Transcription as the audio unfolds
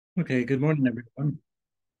Okay, good morning, everyone.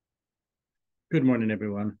 Good morning,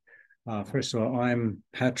 everyone. First of all, I'm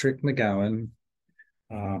Patrick McGowan.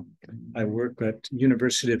 Uh, I work at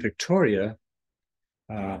University of Victoria.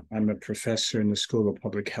 I'm a professor in the School of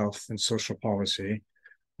Public Health and Social Policy.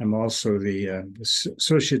 I'm also the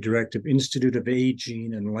Associate Director of Institute of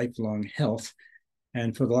Aging and Lifelong Health.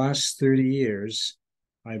 And for the last 30 years,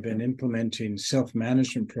 I've been implementing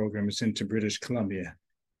self-management programs into British Columbia.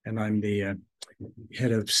 And I'm the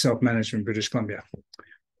head of self-management in British Columbia.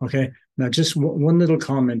 Okay. Now, just one little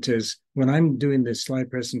comment is when I'm doing this slide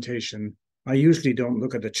presentation, I usually don't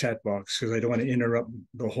look at the chat box because I don't want to interrupt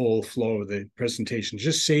the whole flow of the presentation.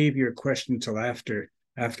 Just save your question until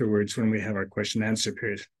afterwards when we have our question and answer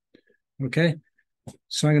period. Okay.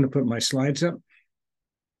 So I'm going to put my slides up.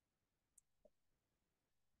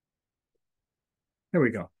 There we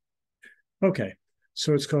go. Okay.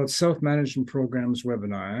 So it's called Self-Management Programs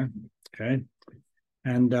Webinar. Okay.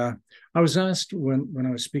 And I was asked when I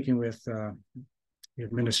was speaking with the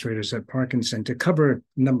administrators at Parkinson to cover a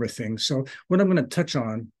number of things. So what I'm going to touch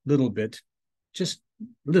on a little bit, just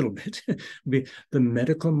a little bit, be the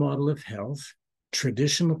medical model of health,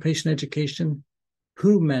 traditional patient education,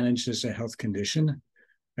 who manages a health condition,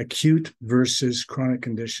 acute versus chronic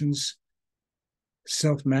conditions,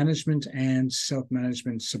 self-management and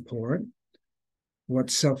self-management support, what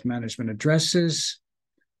self-management addresses,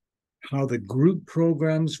 how the group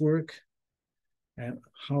programs work, and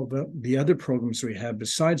how the other programs we have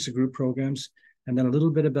besides the group programs, and then a little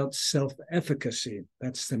bit about self-efficacy.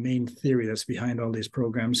 That's the main theory that's behind all these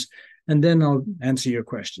programs. And then I'll answer your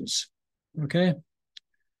questions. Okay?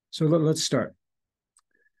 So let's start.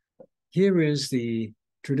 Here is the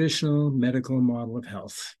traditional medical model of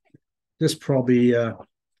health. This probably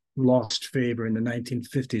lost favor in the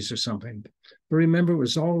 1950s or something. But remember, it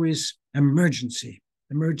was always emergency.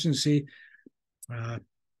 Emergency.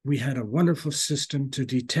 We had a wonderful system to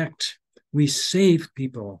detect. We saved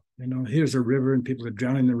people. You know, here's a river and people are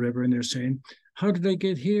drowning in the river and they're saying, how did I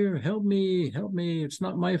get here? Help me, help me. It's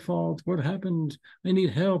not my fault. What happened? I need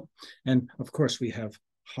help. And of course, we have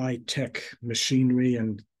high-tech machinery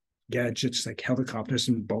and gadgets like helicopters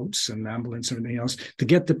and boats and ambulance and everything else to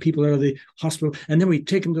get the people out of the hospital. And then we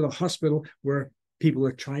take them to the hospital where people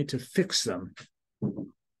are trying to fix them.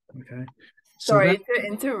 Okay. So that, Sorry to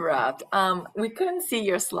interrupt. We couldn't see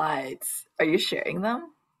your slides. Are you sharing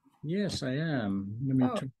them? yes, I am. Let me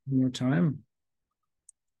Oh, try one more time.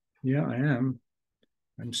 Yeah, I am.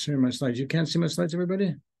 I'm sharing my slides. You can't see my slides,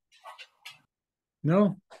 everybody?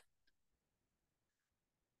 No?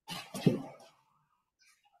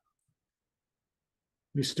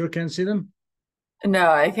 You still can't see them?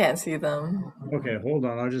 no, I can't see them. Okay, hold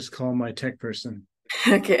on. I'll just call my tech person.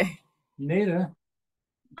 Okay. Nada.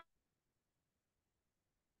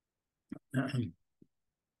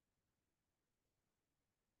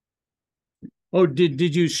 Oh,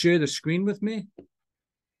 did you share the screen with me?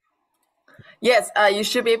 Yes, you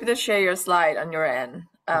should be able to share your slide on your end.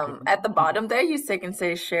 Okay. At the bottom there, you can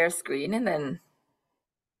say share screen, and then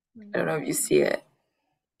I don't know if you see it.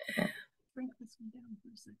 Bring this one down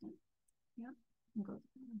for a second. Yep. And go to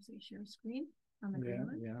the bottom, say share screen on the green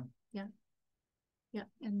one. Yeah. Yeah. Yeah.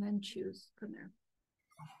 And then choose from there.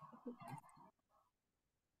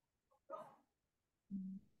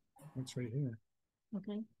 That's right here.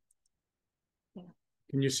 Okay. Yeah.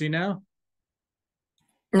 Can you see now?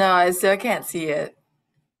 No, I still can't see it.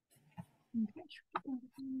 Okay.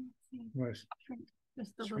 What? Shrink.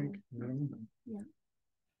 Just a Shrink. little. Yeah.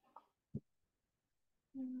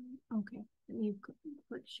 Okay. You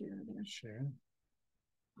put share there. Share.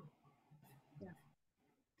 Yeah.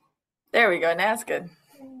 There we go. Now it's good.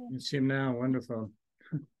 You see him now. Wonderful.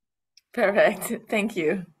 Perfect. Thank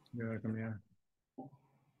you. You're welcome. Yeah.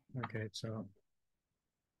 Okay, so.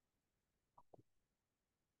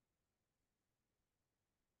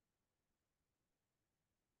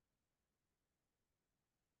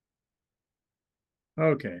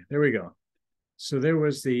 Okay, there we go. So there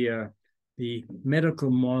was the medical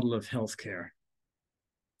model of healthcare.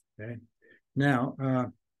 Okay.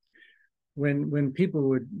 Now, when people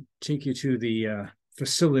would take you to the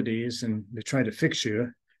facilities and they try to fix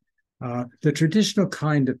you, the traditional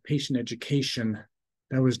kind of patient education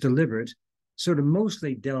that was delivered sort of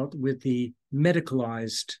mostly dealt with the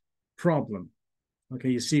medicalized problem. Okay,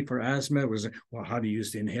 you see, for asthma, it was, well, how to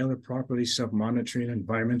use the inhaler properly, self-monitoring,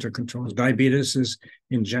 environmental controls. Diabetes is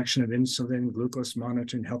injection of insulin, glucose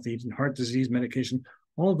monitoring, healthy eating, heart disease medication,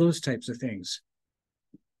 all those types of things.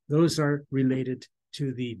 Those are related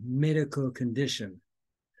to the medical condition.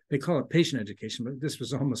 They call it patient education, but this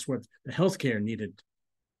was almost what the healthcare needed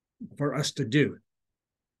for us to do.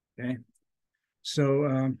 Okay.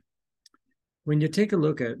 So when you take a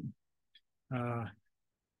look at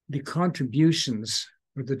the contributions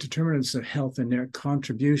or the determinants of health and their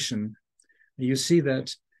contribution, you see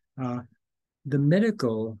that the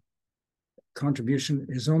medical contribution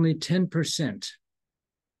is only 10%,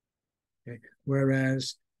 okay?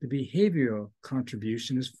 Whereas the behavioral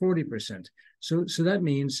contribution is 40%. So that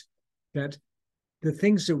means that the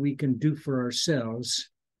things that we can do for ourselves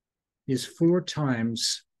is 4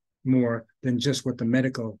 times more than just what the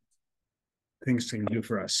medical things can do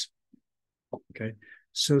for us. Okay,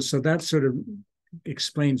 so that sort of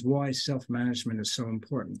explains why self-management is so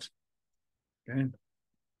important. Okay,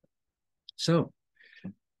 so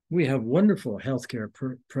we have wonderful healthcare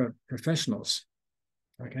professionals.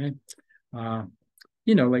 Okay,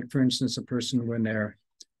 you know, like for instance, a person when they're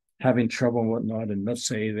having trouble and whatnot, and let's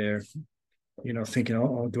say they're, you know, thinking,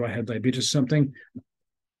 oh, do I have diabetes or something?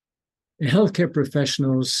 The healthcare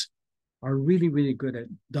professionals are really, really good at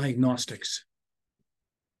diagnostics.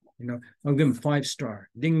 You know, I'll give them 5-star,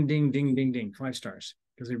 ding, ding, ding, ding, ding, 5 stars,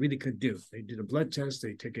 because they really could do. They did a blood test,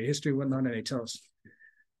 they take a history, whatnot, and they tell us.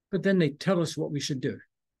 But then they tell us what we should do.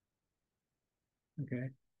 Okay,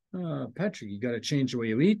 Patrick, you got to change the way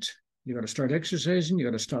you eat. You got to start exercising. You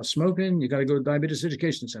got to stop smoking. You got to go to Diabetes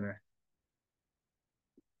Education Center.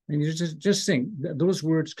 And you just think that those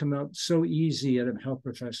words come out so easy out of health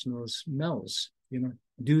professionals' mouths. You know,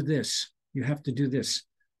 do this. You have to do this.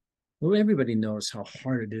 Well, everybody knows how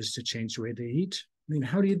hard it is to change the way they eat. I mean,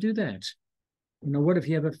 how do you do that? You know, what if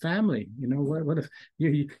you have a family? You know, what if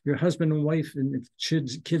your husband and wife and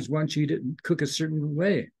kids want you to cook a certain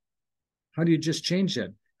way? How do you just change that?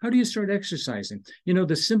 How do you start exercising? You know,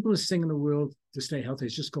 the simplest thing in the world to stay healthy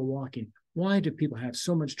is just go walking. Why do people have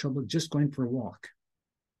so much trouble just going for a walk?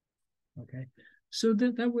 Okay, so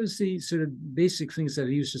that was the sort of basic things that I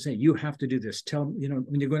used to say. You have to do this. Tell, you know,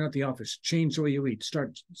 when you're going out the office, change the way you eat,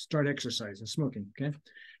 start exercising, smoking. Okay,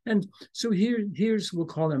 and so here's we'll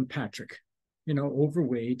call him Patrick. You know,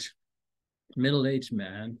 overweight, middle-aged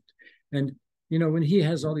man, and you know when he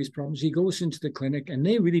has all these problems, he goes into the clinic, and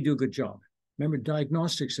they really do a good job. Remember,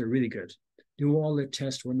 diagnostics are really good. Do all the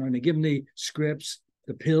tests, whatnot. They give them the scripts,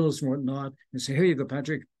 the pills, and whatnot, and say, "Here you go,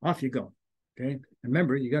 Patrick. Off you go." Okay.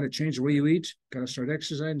 Remember, you got to change the way you eat. Got to start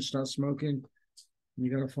exercising, stop smoking. And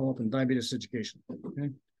you got to follow up in diabetes education. Okay.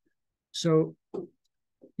 So,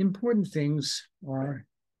 important things are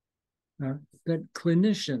that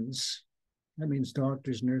clinicians, that means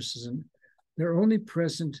doctors, nurses, and they're only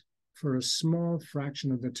present for a small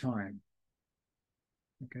fraction of the time.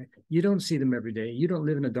 Okay. You don't see them every day. You don't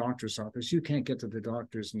live in a doctor's office. You can't get to the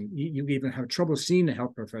doctors, and you even have trouble seeing a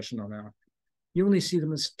health professional now. You only see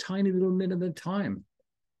them as tiny little minute at a time.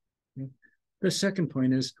 Okay. The second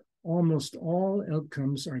point is almost all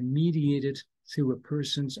outcomes are mediated through a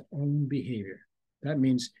person's own behavior. That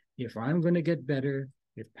means if I'm going to get better,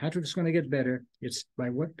 if Patrick's going to get better, it's by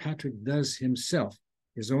what Patrick does himself,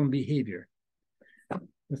 his own behavior.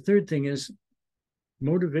 The third thing is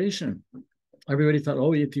motivation. Everybody thought,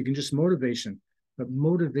 oh, if you can just motivation, but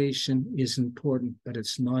motivation is important, but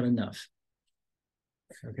it's not enough.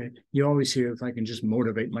 Okay, you always hear if I can just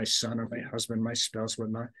motivate my son or my husband, my spouse,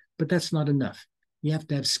 whatnot, but that's not enough. You have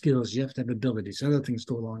to have skills, you have to have abilities, other things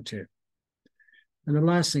go along too. And the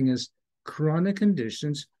last thing is chronic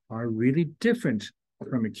conditions are really different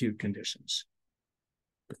from acute conditions.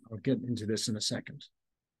 I'll get into this in a second.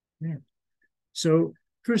 Yeah. So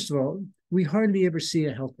first of all, we hardly ever see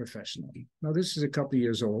a health professional. Now this is a couple of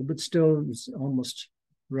years old, but still it's almost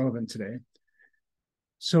relevant today.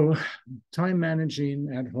 So time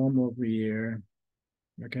managing at home over a year,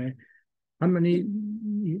 okay? How many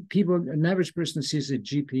people, an average person sees a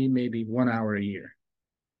GP maybe 1 hour a year?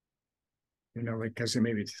 You know, like because there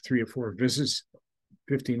may be 3 or 4 visits,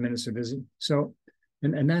 15 minutes a visit. So,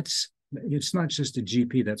 and that's, it's not just a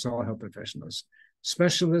GP, that's all health professionals.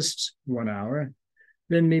 Specialists, 1 hour.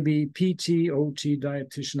 Then maybe PT, OT,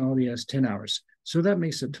 dietitian, all the has 10 hours. So that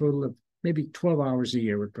makes a total of maybe 12 hours a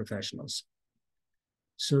year with professionals.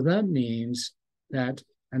 So that means that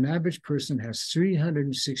an average person has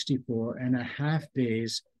 364 and a half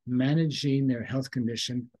days managing their health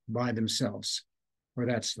condition by themselves, or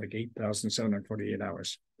that's like 8,748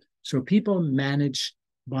 hours. So people manage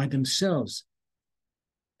by themselves.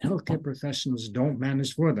 Healthcare professionals don't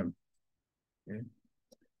manage for them. Okay.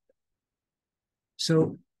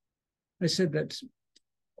 So I said that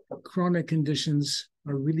chronic conditions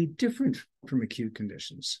are really different from acute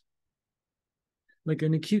conditions. Like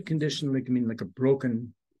an acute condition, like I mean, like a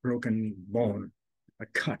broken bone, a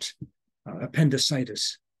cut,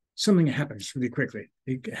 appendicitis, something happens really quickly.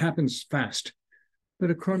 It happens fast.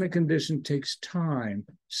 But a chronic condition takes time,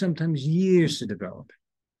 sometimes years to develop.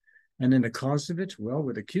 And then the cause of it, well,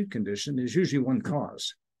 with acute condition, there's usually one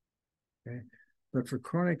cause. Okay? But for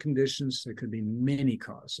chronic conditions, there could be many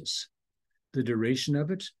causes. The duration of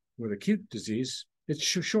it, with acute disease, it's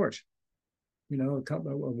short.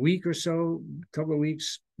 A week or so, a couple of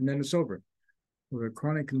weeks, and then it's over. With a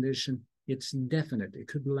chronic condition, it's definite. It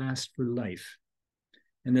could last for life.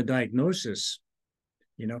 And the diagnosis,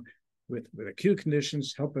 with acute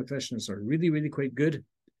conditions, health professionals are really, really quite good.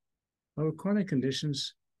 But with chronic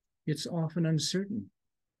conditions, it's often uncertain,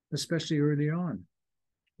 especially early on.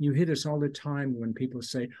 You hear this all the time when people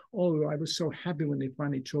say, oh, I was so happy when they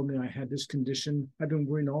finally told me I had this condition. I've been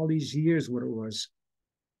worrying all these years what it was.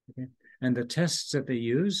 Okay? And the tests that they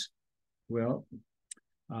use, well,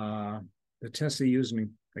 the tests they use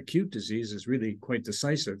in acute disease is really quite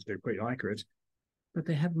decisive. They're quite accurate, but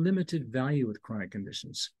they have limited value with chronic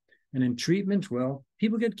conditions. And in treatment, well,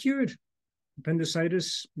 people get cured.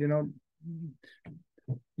 Appendicitis,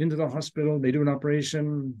 into the hospital, they do an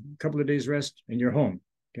operation, a couple of days rest, and you're home.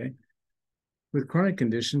 Okay. With chronic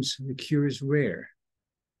conditions, the cure is rare.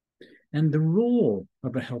 And the role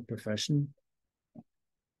of a health professional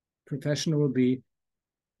will be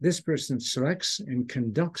this person selects and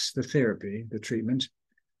conducts the therapy, the treatment,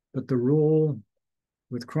 but the role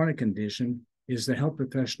with chronic condition is the health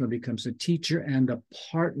professional becomes a teacher and a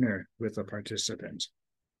partner with the participant.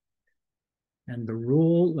 And the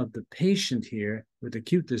role of the patient here with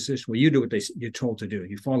acute disease, well, you do what you're told to do.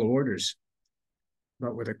 You follow orders.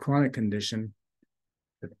 But with a chronic condition,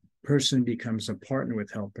 the person becomes a partner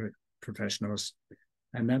with health professionals,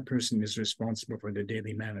 and that person is responsible for the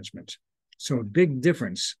daily management. So a big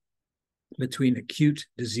difference between acute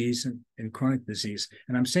disease and chronic disease.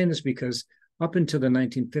 And I'm saying this because up until the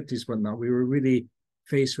 1950s, whatnot, we were really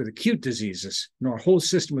faced with acute diseases. Our whole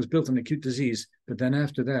system was built on acute disease. But then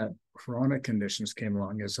after that, chronic conditions came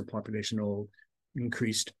along as the population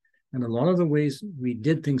increased. And a lot of the ways we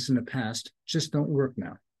did things in the past just don't work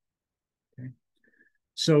now. Okay.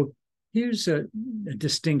 So here's a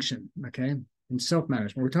distinction, okay, in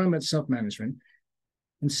self-management. We're talking about self-management.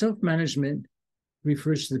 And self-management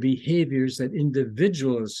refers to the behaviors that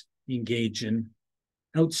individuals engage in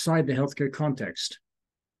outside the healthcare context.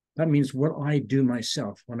 That means what I do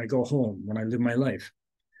myself when I go home, when I live my life.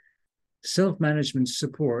 Self-management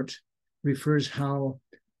support refers how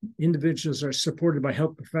individuals are supported by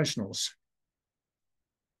health professionals.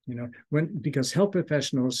 Because health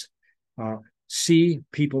professionals see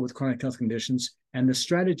people with chronic health conditions, and the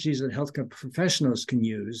strategies that healthcare professionals can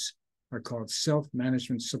use are called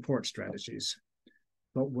self-management support strategies.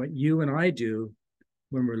 But what you and I do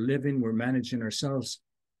when we're managing ourselves,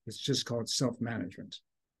 it's just called self-management.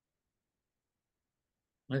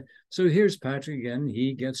 Right? So here's Patrick again.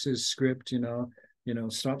 He gets his script,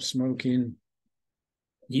 stop smoking,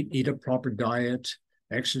 eat a proper diet,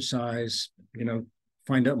 exercise,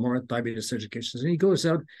 find out more at diabetes education. And he goes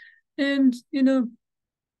out and,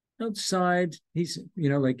 outside, he's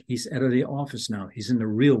out of the office now. He's in the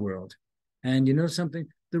real world. And you know something?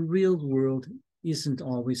 The real world isn't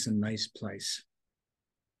always a nice place.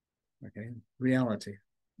 Okay? Reality.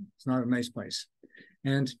 It's not a nice place.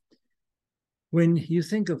 And when you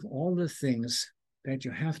think of all the things that you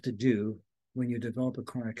have to do when you develop a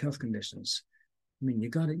chronic health conditions, I mean, you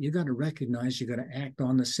got to recognize, you got to act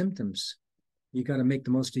on the symptoms. You got to make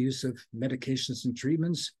the most use of medications and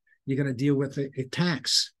treatments. You got to deal with the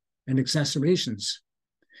attacks and exacerbations.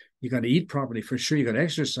 You got to eat properly for sure. You got to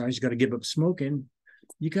exercise. You got to give up smoking.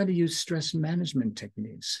 You got to use stress management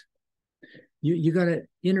techniques. You got to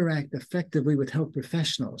interact effectively with health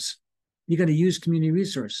professionals. You got to use community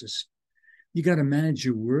resources. You got to manage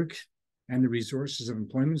your work and the resources of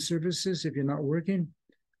employment services if you're not working.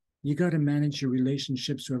 You got to manage your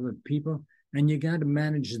relationships with other people, and you got to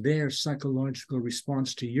manage their psychological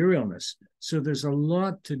response to your illness. So there's a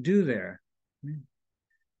lot to do there.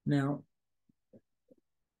 Now,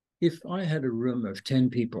 if I had a room of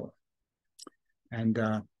 10 people, and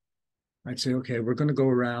I'd say, okay, we're going to go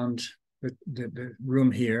around the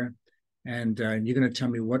room here, and you're going to tell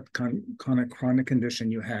me what kind of chronic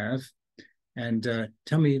condition you have, and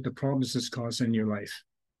tell me the problems it's causing in your life.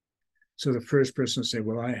 So the first person will say,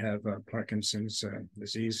 well, I have Parkinson's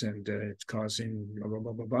disease, and it's causing blah, blah,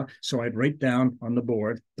 blah, blah, blah. So I'd write down on the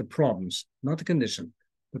board the problems, not the condition.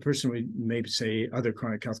 The person would maybe say other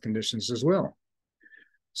chronic health conditions as well.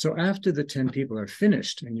 So after the 10 people are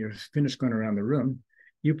finished, and you're finished going around the room,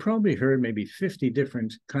 you probably heard maybe 50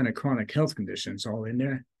 different kind of chronic health conditions all in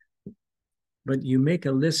there. But you make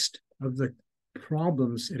a list of the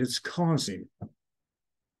problems that it's causing.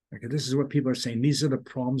 Okay, this is what people are saying. These are the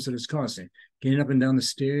problems that it's causing. Getting up and down the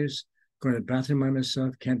stairs, going to the bathroom by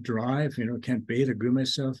myself, can't drive, can't bathe or groom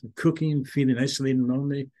myself, cooking, feeling isolated and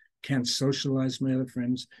lonely, can't socialize with my other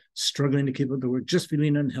friends, struggling to keep up the work, just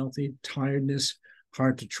feeling unhealthy, tiredness,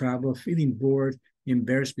 hard to travel, feeling bored,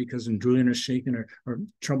 embarrassed because I'm drooling or shaking or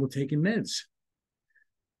trouble taking meds.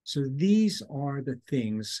 So these are the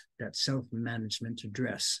things that self-management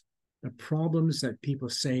address, the problems that people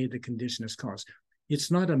say the condition has caused.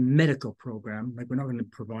 It's not a medical program, like we're not going to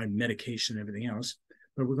provide medication and everything else,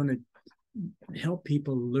 but we're going to help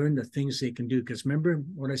people learn the things they can do. Because remember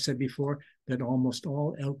what I said before, that almost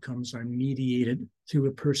all outcomes are mediated through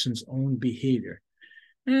a person's own behavior.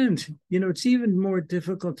 And, it's even more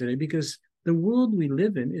difficult today because the world we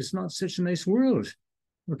live in is not such a nice world,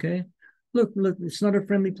 okay? Look, it's not a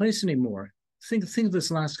friendly place anymore. Think of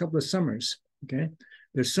this last couple of summers, okay?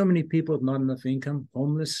 There's so many people with not enough income,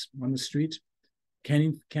 homeless on the street,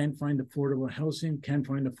 can't find affordable housing, can't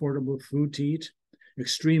find affordable food to eat,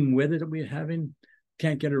 extreme weather that we're having,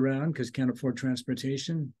 can't get around because can't afford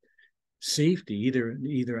transportation, safety,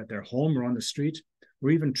 either at their home or on the street,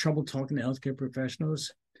 or even trouble talking to healthcare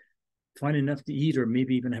professionals, finding enough to eat, or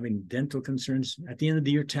maybe even having dental concerns. At the end of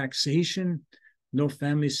the year, taxation, no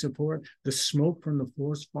family support, the smoke from the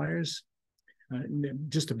forest fires,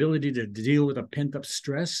 just ability to deal with a pent-up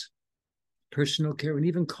stress, personal care, and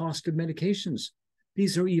even cost of medications.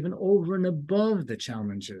 These are even over and above the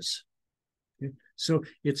challenges. Okay? So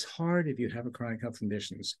it's hard if you have chronic health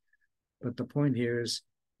conditions. But the point here is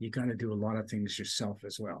you got to do a lot of things yourself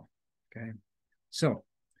as well. Okay. So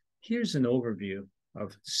here's an overview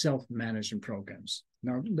of self-management programs.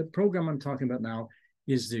 Now, the program I'm talking about now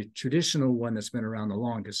is the traditional one that's been around the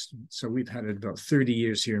longest. So we've had it about 30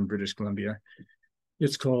 years here in British Columbia.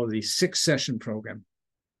 It's called the 6-session program.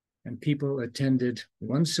 And people attended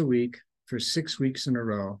once a week for 6 weeks in a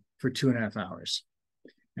row for 2.5 hours.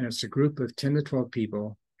 And it's a group of 10 to 12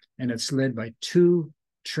 people, and it's led by 2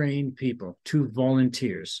 trained people, 2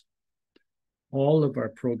 volunteers. All of our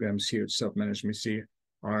programs here at Self-Management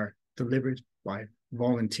are delivered by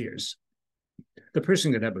volunteers. The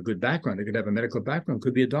person could have a good background, they could have a medical background,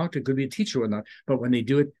 could be a doctor, could be a teacher or whatnot, but when they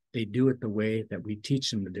do it the way that we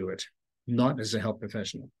teach them to do it, not as a health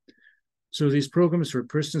professional. So these programs for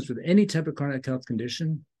persons with any type of chronic health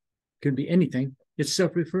condition, could be anything, it's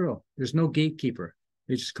self-referral. There's no gatekeeper.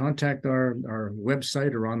 They just contact our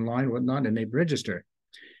website or online, whatnot, and they register.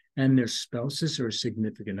 And their spouses or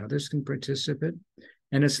significant others can participate.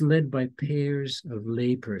 And it's led by pairs of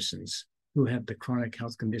laypersons who have the chronic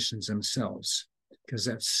health conditions themselves, because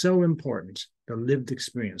that's so important, the lived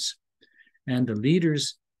experience. And the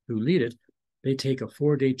leaders who lead it, they take a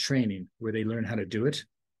 4-day training where they learn how to do it.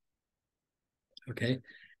 Okay.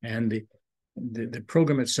 And the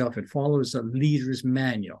program itself, it follows a leader's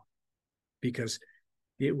manual, because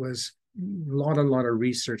it was a lot of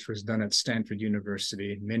research was done at Stanford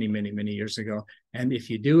University many years ago. And if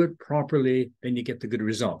you do it properly, then you get the good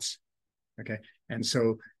results. Okay. And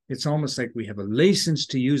so it's almost like we have a license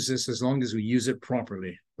to use this as long as we use it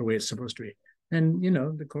properly, the way it's supposed to be. And,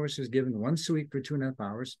 the course is given once a week for 2.5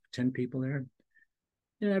 hours, 10 people there,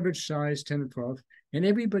 an average size, 10 to 12. And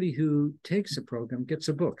everybody who takes the program gets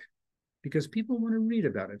a book, because people want to read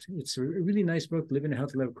about it. It's a really nice book, Living a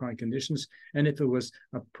Healthy Life with Chronic Conditions. And if it was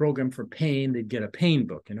a program for pain, they'd get a pain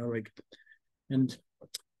book, and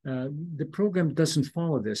the program doesn't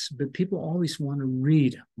follow this, but people always want to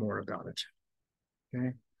read more about it,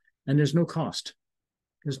 okay? And there's no cost.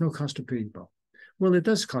 There's no cost to people. Well, it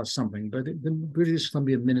does cost something, but the British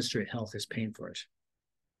Columbia Ministry of Health is paying for it,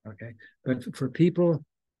 okay? But for people,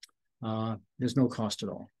 there's no cost at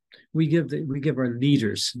all. We give our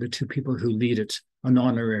leaders, the 2 people who lead it, an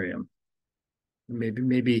honorarium,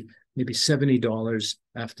 maybe $70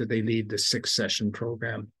 after they lead the 6-session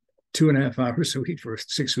program, 2.5 hours a week for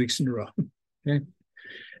 6 weeks in a row. Okay,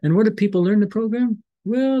 and what do people learn in the program?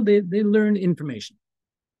 Well, they learn information.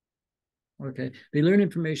 Okay, they learn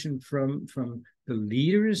information from the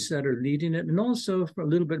leaders that are leading it, and also a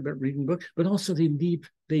little bit about reading books, but also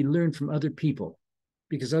they learn from other people,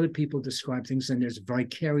 because other people describe things, and there's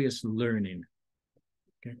vicarious learning.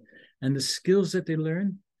 Okay, and the skills that they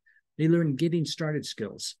learn getting started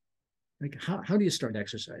skills, like how do you start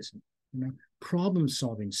exercising? Problem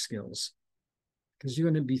solving skills, because you're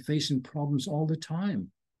going to be facing problems all the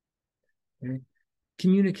time. Okay,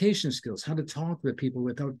 communication skills, how to talk with people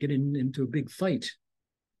without getting into a big fight.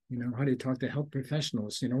 How do you talk to health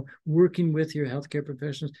professionals? Working with your healthcare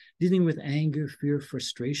professionals, dealing with anger, fear,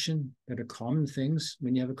 frustration, that are common things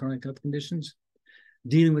when you have chronic health conditions,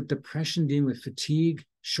 dealing with depression, dealing with fatigue,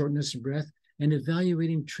 shortness of breath, and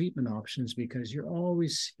evaluating treatment options, because you're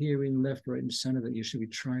always hearing left, right, and center that you should be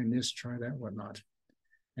trying this, try that, whatnot.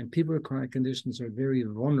 And people with chronic conditions are very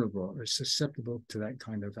vulnerable or susceptible to that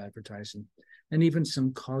kind of advertising. And even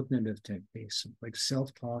some cognitive techniques like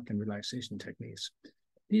self-talk and relaxation techniques.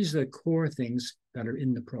 These are the core things that are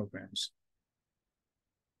in the programs.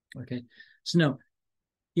 Okay, so now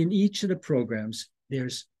in each of the programs,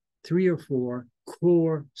 there's 3 or 4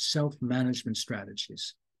 core self-management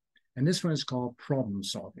strategies. And this one is called problem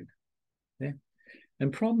solving. Okay,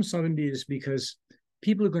 and problem solving is because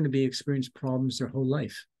people are going to be experiencing problems their whole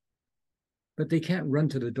life, but they can't run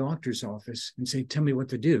to the doctor's office and say, tell me what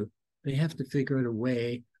to do. They have to figure out a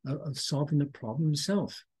way of solving the problem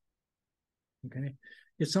themselves. Okay,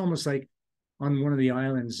 it's almost like on one of the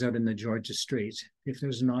islands out in the Georgia Strait. If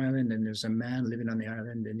there's an island and there's a man living on the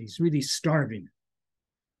island and he's really starving,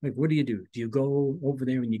 like, what do? Do you go over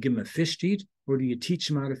there and you give him a fish to eat, or do you teach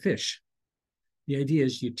him how to fish? The idea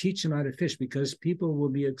is you teach them how to fish, because people will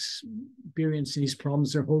be experiencing these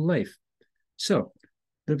problems their whole life. So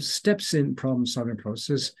the steps in problem solving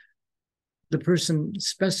process, the person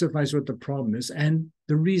specifies what the problem is and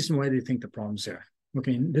the reason why they think the problem's there.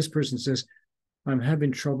 Okay, this person says, I'm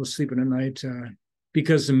having trouble sleeping at night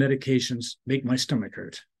because the medications make my stomach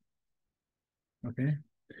hurt. Okay,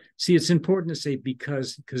 see, it's important to say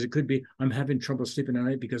because it could be, I'm having trouble sleeping at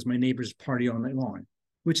night because my neighbors party all night long,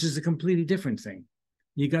 which is a completely different thing.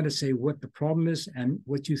 You got to say what the problem is and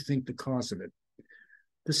what you think the cause of it.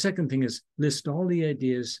 The second thing is list all the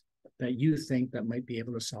ideas that you think that might be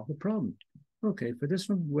able to solve the problem. Okay, for this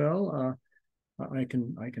one, well, I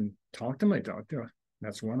can talk to my doctor.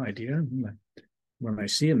 That's one idea. When I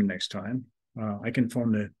see him next time, I can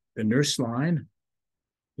phone the nurse line,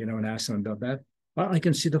 and ask them about that. I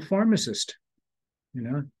can see the pharmacist,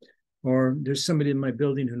 or there's somebody in my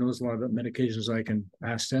building who knows a lot about medications. I can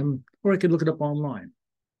ask them, or I could look it up online.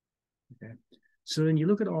 Okay, so then you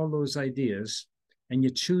look at all those ideas and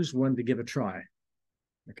you choose one to give a try.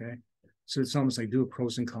 Okay, so it's almost like do a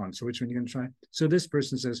pros and cons. So which one are you going to try? So this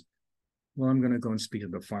person says, well, I'm going to go and speak to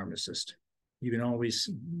the pharmacist. You can always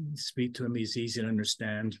speak to him. He's easy to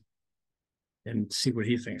understand and see what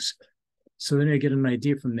he thinks. So then you get an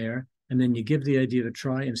idea from there, and then you give the idea to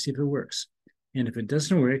try and see if it works. And if it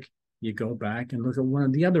doesn't work, you go back and look at one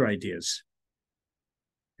of the other ideas.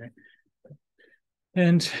 Okay.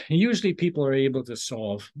 And usually people are able to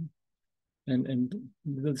solve. And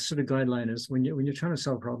the sort of guideline is when you're trying to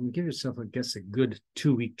solve a problem, give yourself, I guess, a good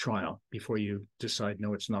 2-week trial before you decide,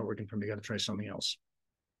 no, it's not working for me, got to try something else.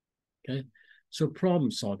 Okay. So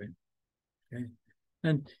problem solving. Okay.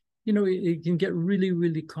 And, it can get really,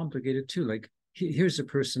 really complicated too. Like here's a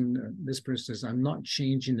person, this person says, I'm not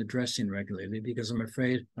changing the dressing regularly because I'm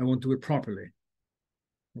afraid I won't do it properly.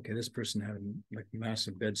 Okay. This person having like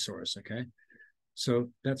massive bed sores. Okay. So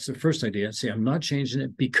that's the first idea. Say, I'm not changing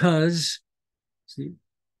it because, see,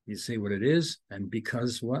 you say what it is and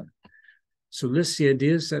because what. So list the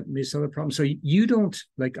ideas that may solve the problem. So you don't,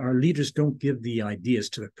 like our leaders don't give the ideas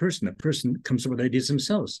to the person. The person comes up with ideas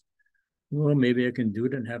themselves. Well, maybe I can do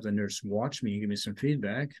it and have the nurse watch me and give me some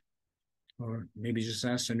feedback. Or maybe just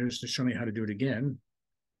ask the nurse to show me how to do it again.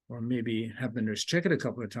 Or maybe have the nurse check it a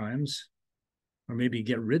couple of times. Or maybe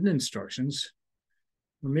get written instructions.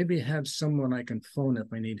 Or maybe have someone I can phone if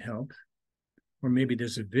I need help. Or maybe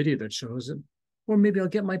there's a video that shows it. Or maybe I'll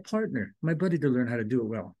get my partner, my buddy, to learn how to do it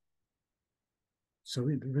well. So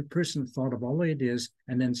the person thought of all the ideas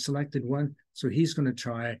and then selected one. So he's going to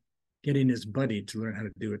try getting his buddy to learn how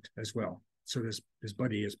to do it as well. So his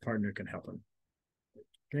buddy, his partner, can help him.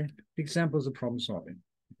 Okay. Examples of problem solving.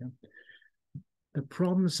 Okay? The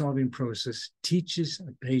problem solving process teaches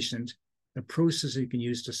a patient the process you can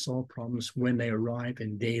use to solve problems when they arrive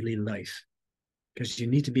in daily life, because you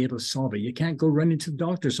need to be able to solve it. You can't go running to the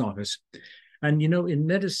doctor's office. And, in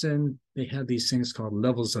medicine, they have these things called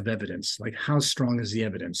levels of evidence, like how strong is the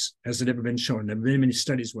evidence? Has it ever been shown? There have been many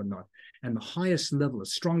studies, whatnot. And the highest level, the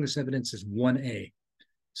strongest evidence is 1A.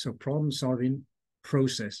 So problem solving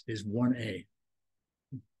process is 1A.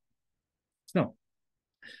 So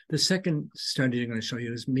the second strategy I'm going to show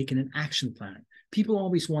you is making an action plan. People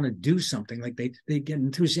always want to do something, like they get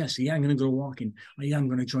enthusiastic. Yeah, I'm going to go walking. Oh, yeah, I'm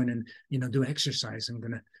going to join and do exercise. I'm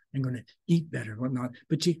going to eat better, whatnot.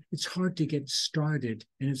 But it's hard to get started,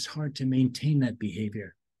 and it's hard to maintain that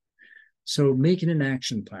behavior. So making an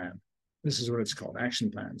action plan. This is what it's called,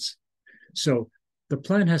 action plans. So the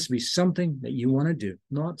plan has to be something that you want to do,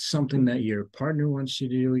 not something that your partner wants you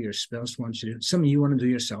to do, your spouse wants you to do, something you want to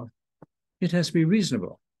do yourself. It has to be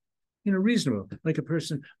reasonable. Reasonable. Like a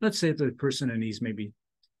person, let's say the person, and he's maybe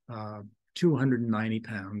 290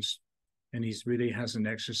 pounds, and he's really hasn't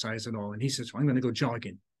exercised at all. And he says, well, I'm going to go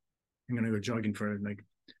jogging. I'm going to go jogging for like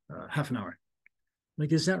half an hour.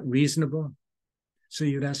 Like, is that reasonable? So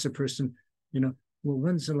you'd ask the person, well,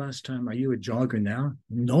 when's the last time? Are you a jogger now?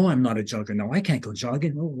 No, I'm not a jogger. No, I can't go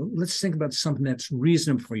jogging. Well, let's think about something that's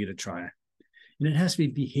reasonable for you to try. And it has to be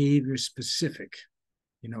behavior specific,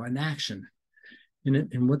 an action.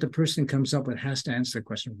 And what the person comes up with has to answer the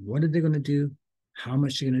question, what are they going to do? How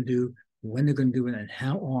much they're going to do? When they're going to do it? And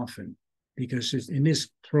how often? Because in this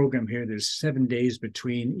program here, there's 7 days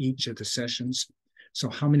between each of the sessions. So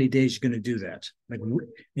how many days you're going to do that?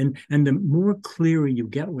 And the more clearer you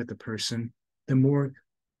get with the person, the more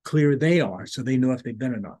clear they are, so they know if they've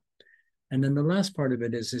done it or not. And then the last part of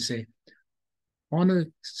it is they say, on a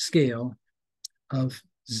scale of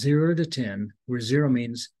 0 to 10, where 0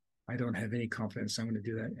 means I don't have any confidence I'm going to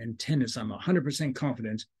do that, and 10 is I'm 100%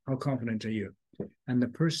 confident. How confident are you? And the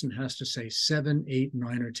person has to say 7, 8,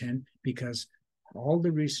 9, or 10, because all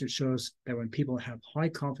the research shows that when people have high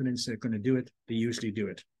confidence they're going to do it, they usually do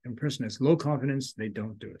it. And a person has low confidence, they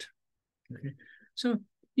don't do it. Okay, so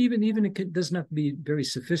even it doesn't have to be very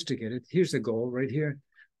sophisticated. Here's the goal right here.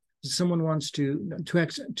 Someone wants to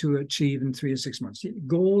achieve in 3 to 6 months.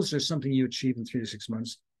 Goals are something you achieve in 3 to 6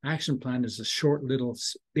 months. Action plan is a short little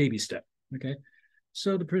baby step. Okay,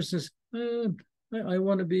 so the person says, I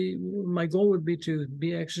want to be, my goal would be to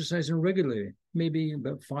be exercising regularly, maybe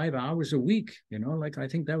about 5 hours a week, I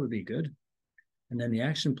think that would be good. And then the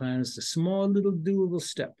action plan is the small little doable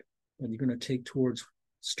step that you're going to take towards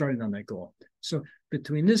starting on that goal. So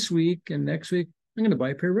between this week and next week, I'm going to buy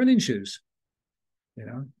a pair of running shoes.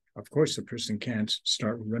 Of course, the person can't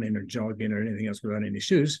start running or jogging or anything else without any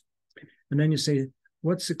shoes. And then you say,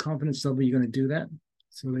 what's the confidence level you're going to do that?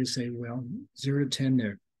 So they say, well, 0 to 10,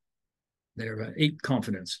 they're 8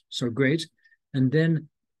 confidence. So great. And then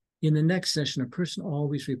in the next session, a person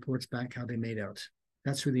always reports back how they made out.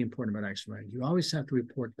 That's really important about action plan. You always have to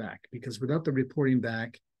report back, because without the reporting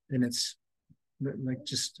back, then it's like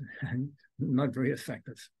just not very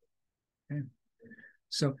effective. Okay.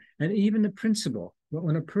 So, and even the principle,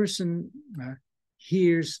 when a person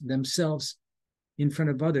hears themselves in front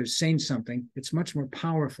of others saying something, it's much more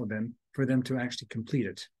powerful for them to actually complete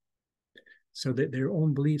it. So that their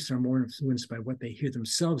own beliefs are more influenced by what they hear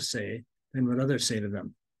themselves say than what others say to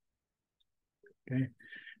them. Okay.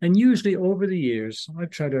 And usually over the years, I've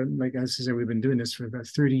tried to, like I said, we've been doing this for about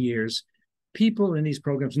 30 years. People in these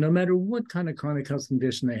programs, no matter what kind of chronic health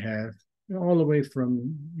condition they have, all the way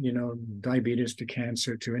from, diabetes to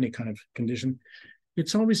cancer to any kind of condition,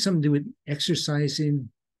 it's always something to do with exercising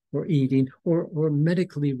or eating or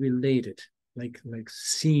medically related, like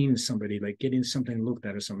seeing somebody, like getting something looked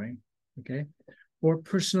at or something. Okay, or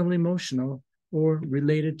personal, emotional, or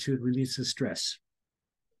related to release of stress.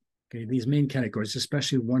 Okay, these main categories,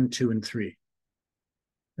 especially 1, 2, and 3.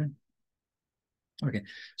 Okay,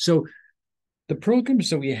 so the programs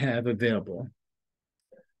that we have available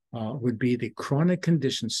would be the chronic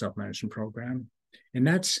condition self-management program, and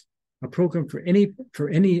that's a program for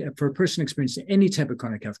a person experiencing any type of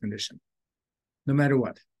chronic health condition, no matter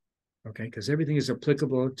what. Okay, because everything is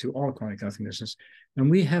applicable to all chronic health conditions. And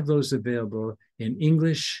we have those available in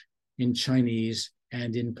English, in Chinese,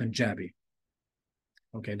 and in Punjabi.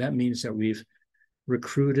 Okay, that means that we've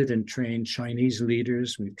recruited and trained Chinese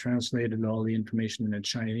leaders. We've translated all the information into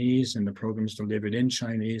Chinese, and the program's delivered in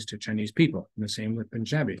Chinese to Chinese people. And the same with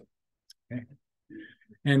Punjabi. Okay,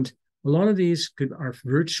 and a lot of these are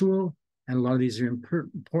virtual, and a lot of these are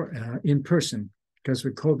in person. Because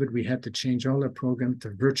with COVID, we had to change all our program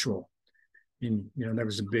to virtual. And, that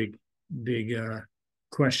was a big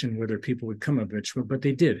question whether people would come up virtual, but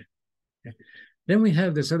they did. Okay. Then we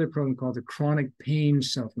have this other program called the Chronic Pain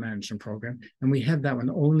Self-Management Program, and we have that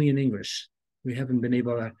one only in English. We haven't been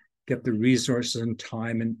able to get the resources and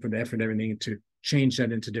time and put the effort and everything to change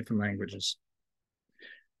that into different languages.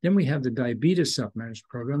 Then we have the Diabetes Self-Management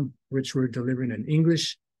Program, which we're delivering in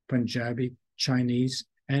English, Punjabi, Chinese,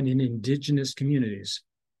 and in indigenous communities.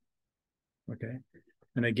 Okay.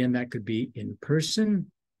 And again, that could be in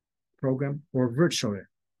person program or virtually.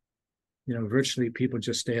 Virtually people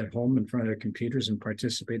just stay at home in front of their computers and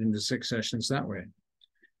participate in the 6 sessions that way.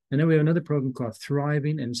 And then we have another program called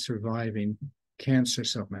Thriving and Surviving Cancer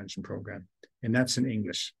Self-Management Program, and that's in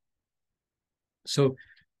English. So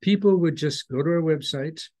people would just go to our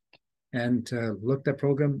website and look that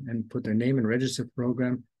program and put their name and register the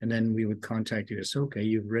program, and then we would contact you. So, okay,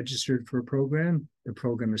 you've registered for a program. The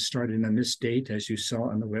program is starting on this date, as you saw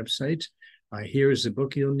on the website. Here's the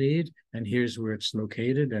book you'll need, and here's where it's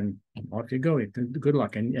located, and off you go. Good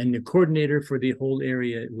luck. And the coordinator for the whole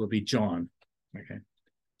area will be John. Okay,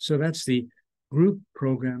 so that's the group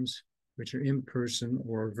programs which are in person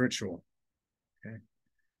or virtual. Okay.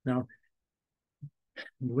 Now,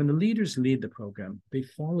 when the leaders lead the program, they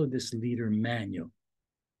follow this leader manual.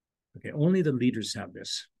 Okay, only the leaders have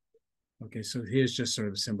this. Okay, so here's just sort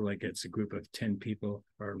of a symbol, like it's a group of 10 people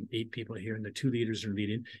or 8 people here, and the 2 leaders are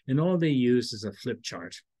leading, and all they use is a flip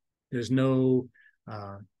chart. There's no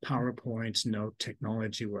PowerPoints, no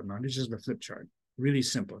technology, whatnot. It's just a flip chart. Really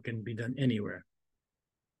simple, it can be done anywhere.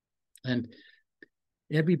 And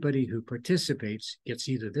everybody who participates gets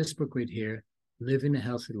either this book right here, Living a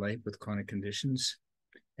Healthy Life with Chronic Conditions,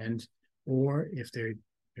 and or if they're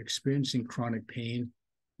experiencing chronic pain,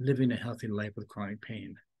 Living a Healthy Life with Chronic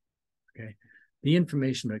Pain. Okay, the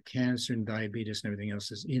information about cancer and diabetes and everything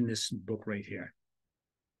else is in this book right here.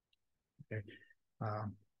 Okay,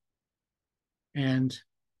 and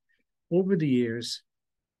over the years,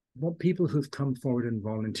 what people who've come forward and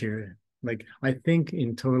volunteered, like I think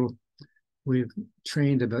in total, we've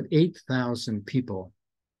trained about 8,000 people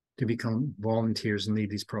to become volunteers and lead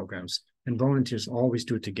these programs. And volunteers always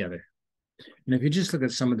do it together. And if you just look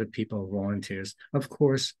at some of the people volunteers, of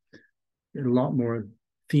course, a lot more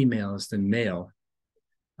females than male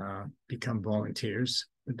become volunteers,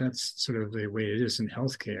 but that's sort of the way it is in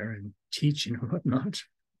healthcare and teaching and whatnot.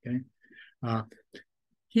 Okay,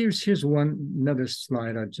 here's another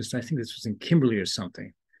slide. I think this was in Kimberley or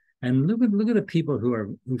something, and look at the people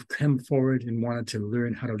who've come forward and wanted to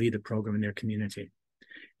learn how to lead a program in their community.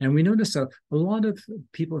 And we noticed that a lot of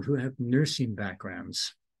people who have nursing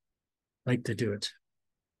backgrounds like to do it.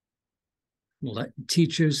 Like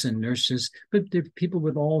teachers and nurses, but they're people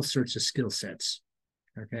with all sorts of skill sets.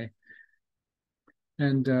 Okay.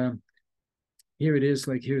 And here it is,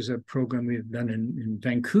 like here's a program we've done in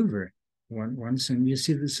Vancouver once, and you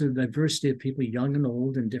see this diversity of people, young and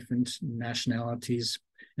old, and different nationalities.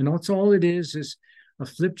 And that's all it is a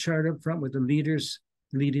flip chart up front with the leaders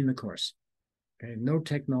leading the course. Okay, no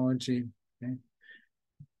technology. Okay.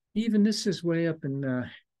 Even this is way up in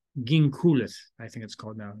Ginkulith, I think it's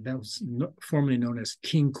called now. That was formerly known as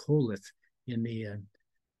King Kolith in the,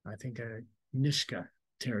 Nishka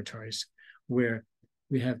territories, where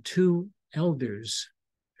we have 2 elders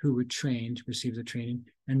who were trained, received the training,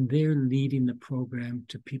 and they're leading the program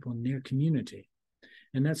to people in their community.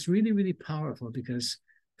 And that's really, really powerful because,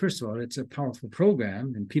 first of all, it's a powerful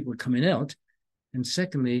program and people are coming out. And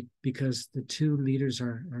secondly, because the 2 leaders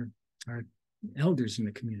are elders in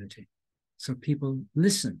the community. So people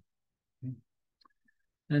listen.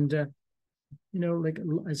 And, like,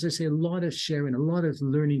 as I say, a lot of sharing, a lot of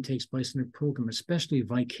learning takes place in the program, especially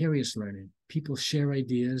vicarious learning. People share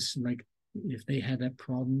ideas, like if they had that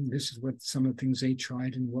problem, this is what some of the things they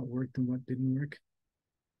tried and what worked and what didn't work.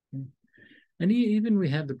 Okay. And even we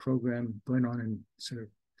have the program going on in sort of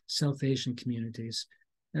South Asian communities.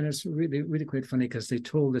 And it's really, really quite funny because they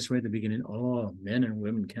told us right at the beginning, oh, men and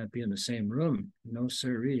women can't be in the same room. No,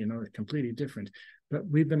 sirree, completely different. But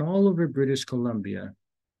we've been all over British Columbia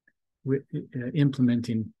with,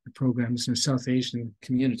 implementing programs in South Asian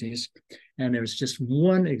communities. And there was just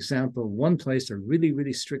one example, one place, a really,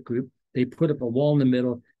 really strict group. They put up a wall in the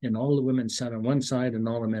middle and all the women sat on one side and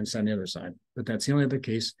all the men sat on the other side. But that's the only other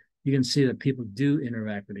case. You can see that people do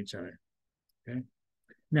interact with each other. Okay.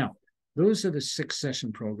 Now, those are the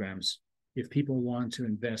 6-session programs if people want to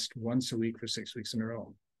invest once a week for 6 weeks in a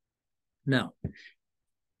row. Now,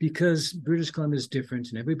 because British Columbia is different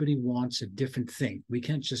and everybody wants a different thing, we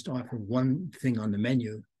can't just offer one thing on the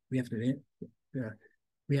menu. We have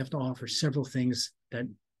to offer several things that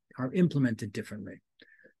are implemented differently.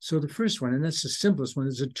 So the first one, and that's the simplest one,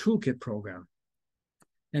 is a toolkit program.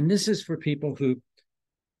 And this is for people who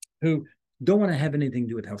don't want to have anything to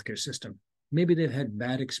do with healthcare system. Maybe they've had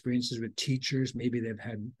bad experiences with teachers. Maybe they've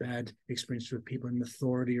had bad experiences with people in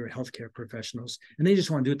authority or healthcare professionals, and they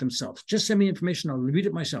just want to do it themselves. Just send me information, I'll read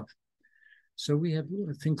it myself. So we have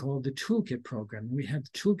a thing called the Toolkit Program. We have the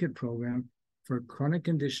Toolkit Program for chronic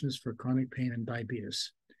conditions, for chronic pain and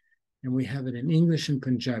diabetes. And we have it in English and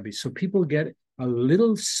Punjabi. So people get a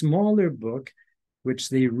little smaller book, which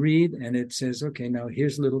they read, and it says, okay, now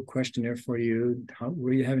here's a little questionnaire for you.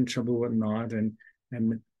 Were you having trouble, what not?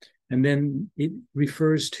 And then it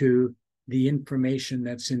refers to the information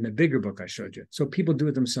that's in the bigger book I showed you. So people do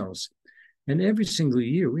it themselves. And every single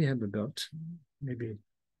year, we have about maybe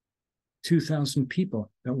 2,000 people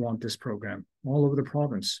that want this program all over the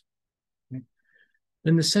province. Okay.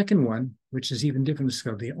 Then the second one, which is even different, is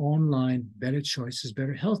called the Online Better Choices,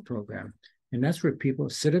 Better Health Program. And that's where people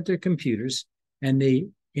sit at their computers and they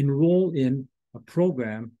enroll in a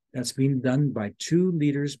program that's being done by 2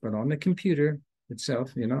 leaders, but on the computer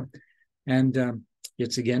itself, and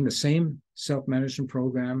it's again the same self-management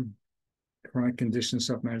program, chronic condition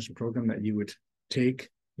self-management program that you would take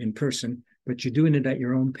in person, but you're doing it at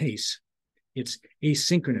your own pace. It's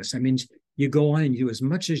asynchronous. That means you go on and you do as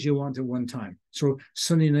much as you want at one time. So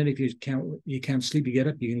Sunday night, if you can't sleep, you get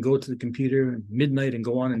up, you can go to the computer at midnight and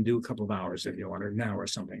go on and do a couple of hours if you want, or an hour or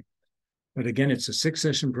something. But again, it's a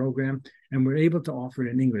 6-session program, and we're able to offer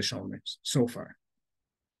it in English only so far.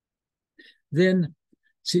 Then,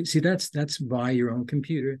 see that's by your own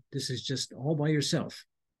computer. This is just all by yourself.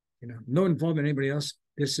 No involvement in anybody else.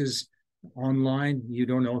 This is online. You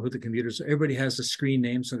don't know who the computers are. Everybody has a screen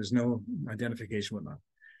name, so there's no identification with them.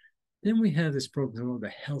 Then we have this program called the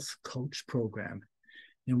Health Coach Program.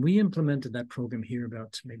 And we implemented that program here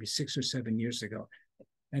about maybe 6 or 7 years ago.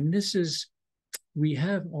 And we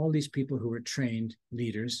have all these people who are trained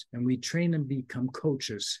leaders, and we train them to become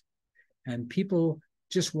coaches. And people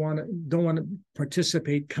just don't want to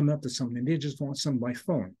participate, come up to something. They just want something by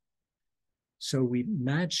phone. So we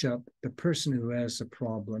match up the person who has a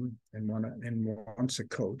problem and wants a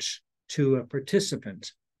coach to a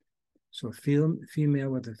participant. So a female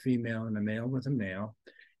with a female and a male with a male.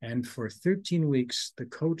 And for 13 weeks, the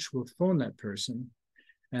coach will phone that person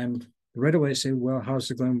and right away say, well,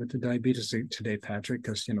 how's it going with the diabetes today, Patrick?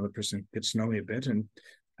 Because, the person gets to know me a bit. And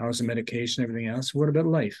how's the medication, everything else? What about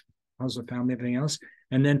life? How's the family, everything else?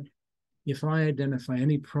 And then if I identify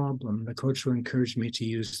any problem, the coach will encourage me to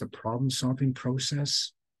use the problem-solving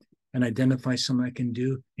process and identify something I can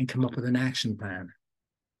do and come up with an action plan.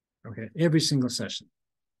 Okay, every single session.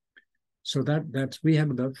 So we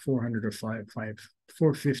have about 400 or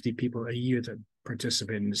 450 people a year that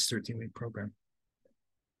participate in this 13-week program.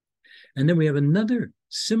 And then we have another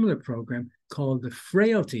similar program called the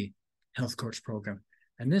Frailty Health Coach Program.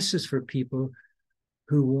 And this is for people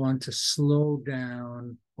who want to slow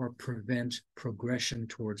down or prevent progression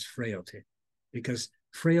towards frailty. Because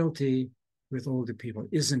frailty with older people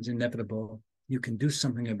isn't inevitable. You can do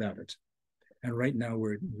something about it. And right now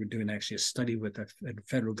we're doing actually a study with the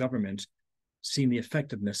federal government, seeing the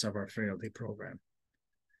effectiveness of our frailty program.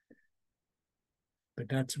 But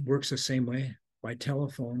that works the same way, by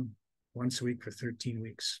telephone, once a week for 13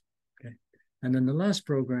 weeks. Okay. And then the last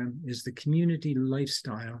program is the Community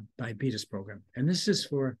Lifestyle Diabetes Program. And this is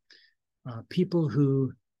for people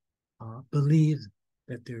who believe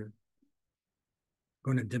that they're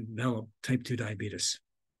going to develop type 2 diabetes.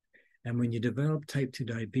 And when you develop type 2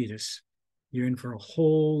 diabetes, you're in for a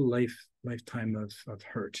whole lifetime of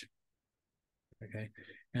hurt. Okay.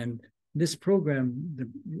 And this program,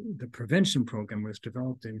 the prevention program, was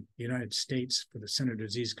developed in the United States for the Center for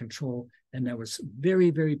Disease Control, and that was very,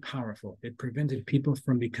 very powerful. It prevented people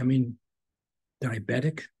from becoming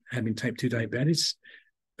diabetic, having type 2 diabetes,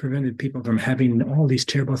 prevented people from having all these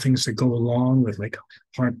terrible things that go along with like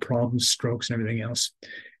heart problems, strokes, and everything else.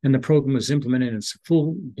 And the program was implemented, it's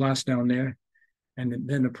full blast down there. And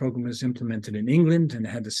then the program was implemented in England and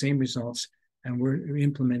had the same results. And we're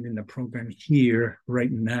implementing the program here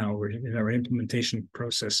right now. We're in our implementation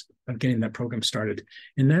process of getting that program started.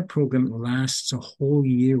 And that program lasts a whole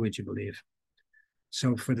year, would you believe?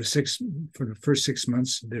 So for the first 6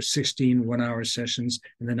 months, there's 16 one-hour sessions.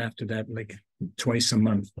 And then after that, like twice a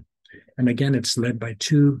month. And again, it's led by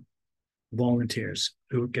 2 volunteers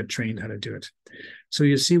who get trained how to do it. So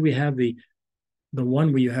you see, we have the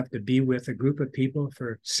one where you have to be with a group of people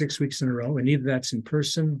for 6 weeks in a row, and either that's in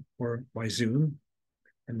person or by Zoom,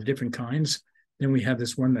 and the different kinds. Then we have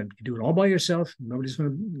this one that you do it all by yourself. Nobody's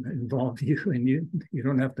going to involve you, and you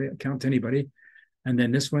don't have to count anybody. And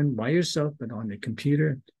then this one by yourself, but on the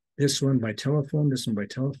computer. This one by telephone, this one by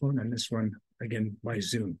telephone, and this one, again, by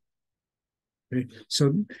Zoom. Okay?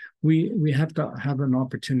 So we have to have an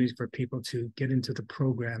opportunity for people to get into the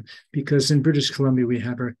program, because in British Columbia, we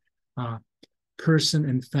have our person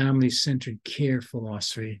and family-centered care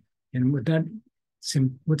philosophy. And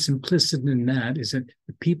what's implicit in that is that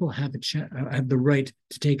the people have the right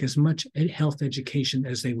to take as much health education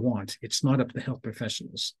as they want. It's not up to the health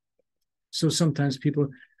professionals. So sometimes people,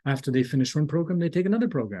 after they finish one program, they take another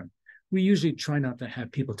program. We usually try not to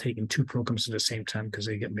have people taking 2 programs at the same time because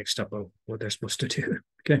they get mixed up with what they're supposed to do.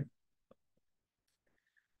 Okay.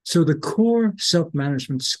 So the core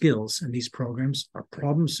self-management skills in these programs are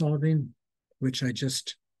problem solving, which I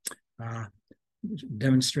just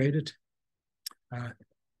demonstrated,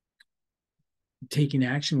 taking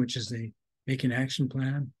action, which is the making action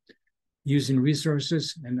plan, using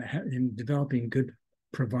resources, and developing good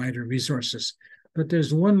provider resources. But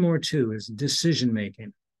there's one more too, is decision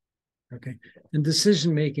making. Okay, and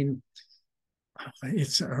decision making,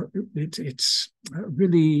 it's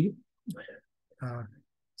really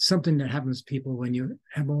something that happens to people when you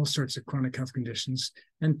have all sorts of chronic health conditions.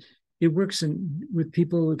 And it works with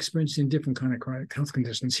people experiencing different kind of chronic health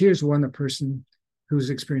conditions. Here's a person who's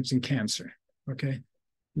experiencing cancer. Okay,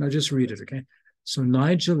 now just read it. Okay, so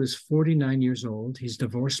Nigel is 49 years old. He's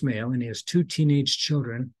divorced male, and he has 2 teenage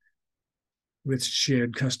children with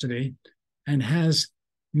shared custody, and has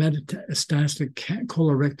metastatic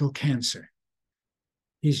colorectal cancer.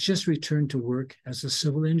 He's just returned to work as a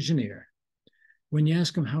civil engineer. When you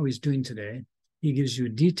ask him how he's doing today, he gives you a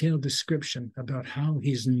detailed description about how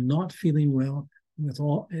he's not feeling well at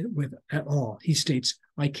all. He states,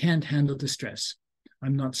 "I can't handle the stress.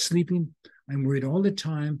 I'm not sleeping. I'm worried all the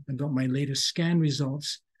time about my latest scan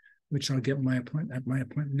results, which I'll get at my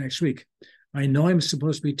appointment next week. I know I'm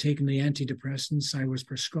supposed to be taking the antidepressants I was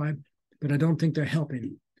prescribed, but I don't think they're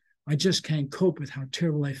helping. I just can't cope with how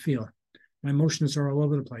terrible I feel. My emotions are all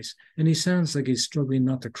over the place." And he sounds like he's struggling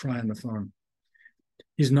not to cry on the phone.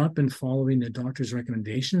 He's not been following the doctor's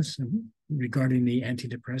recommendations regarding the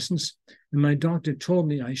antidepressants. And my doctor told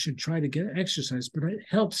me I should try to get exercise, but it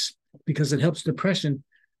helps because it helps depression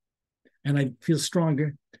and I feel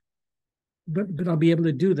stronger. But I'll be able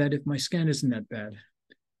to do that if my scan isn't that bad.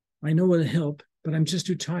 I know it'll help, but I'm just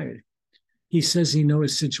too tired. He says he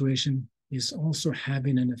knows his situation is also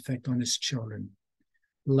having an effect on his children.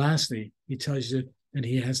 Lastly, he tells you that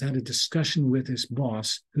he has had a discussion with his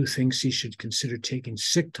boss, who thinks he should consider taking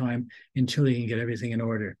sick time until he can get everything in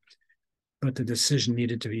order. But the decision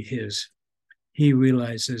needed to be his. He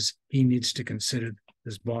realizes he needs to consider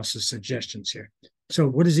his boss's suggestions here. So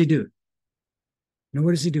what does he do? Now,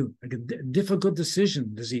 what does he do? Like a difficult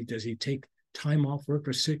decision. Does he take time off work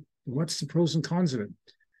or sick? What's the pros and cons of it?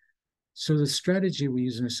 So the strategy we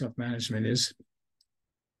use in self-management is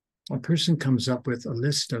a person comes up with a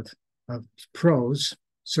list of pros,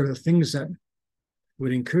 sort of things that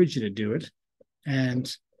would encourage you to do it,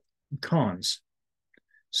 and cons.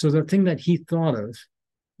 So the thing that he thought of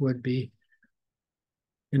would be,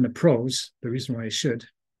 in the pros, the reason why I should,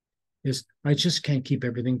 is I just can't keep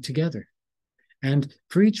everything together. And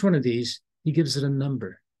for each one of these, he gives it a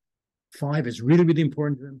number. 5 is really, really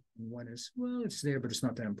important to him. And 1 is, well, it's there, but it's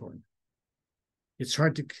not that important. It's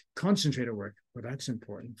hard to concentrate at work, but that's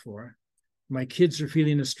important. 4. My kids are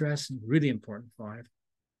feeling the stress, really important. 5.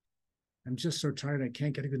 I'm just so tired I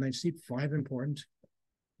can't get a good night's sleep. 5, important.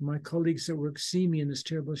 My colleagues at work see me in this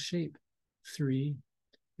terrible shape. 3.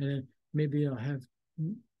 And then maybe I'll have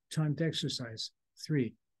time to exercise.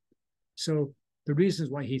 3. So the reasons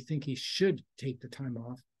why he thinks he should take the time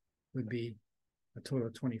off would be a total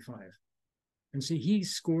of 25. And see, he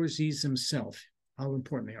scores these himself, how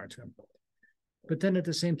important they are to him. But then at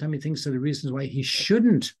the same time, he thinks of the reasons why he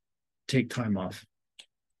shouldn't take time off.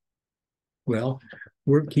 Well,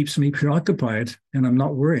 work keeps me preoccupied and I'm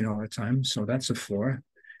not worrying all the time. So that's a 4.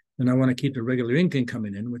 And I want to keep the regular income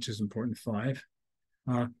coming in, which is important. 5.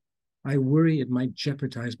 I worry it might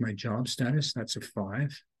jeopardize my job status. That's a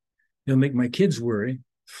 5. It'll make my kids worry.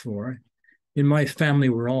 4. In my family,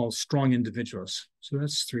 we're all strong individuals. So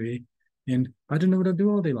that's 3. And I don't know what I'll do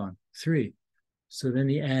all day long. 3. So then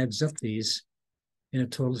he adds up these, and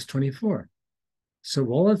it totals 24. So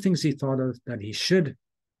all the things he thought of that he should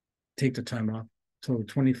take the time off, total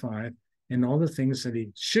 25, and all the things that he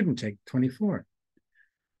shouldn't take, 24.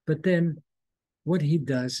 But then what he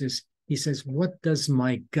does is he says, what does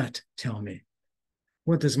my gut tell me?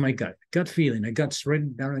 What does my gut feeling? A gut's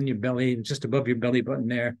right down in your belly, just above your belly button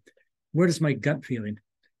there. Where is my gut feeling?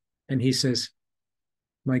 And he says,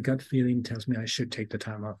 my gut feeling tells me I should take the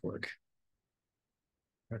time off work.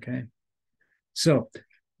 Okay. So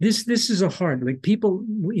this is a hard, like people,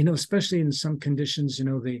 especially in some conditions,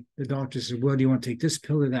 the doctor says, well, do you want to take this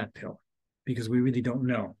pill or that pill? Because we really don't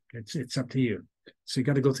know. It's up to you. So you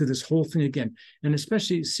got to go through this whole thing again. And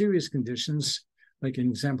especially serious conditions, like an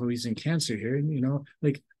example, he's in cancer here,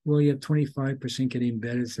 like, well, you have 25% getting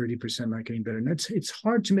better, 30% not getting better. And it's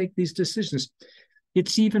hard to make these decisions.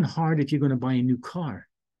 It's even hard if you're going to buy a new car,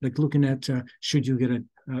 like looking at should you get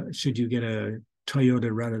a Toyota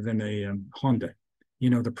rather than a Honda,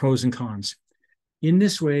 the pros and cons. In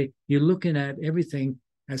this way, you're looking at everything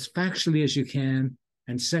as factually as you can,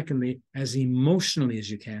 and secondly, as emotionally as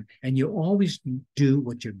you can. And you always do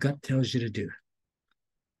what your gut tells you to do.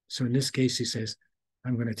 So in this case, he says,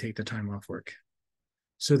 I'm going to take the time off work.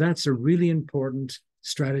 So that's a really important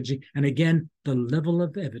strategy. And again, the level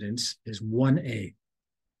of evidence is 1A,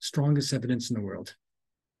 strongest evidence in the world.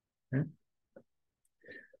 Okay?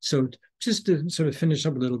 So just to sort of finish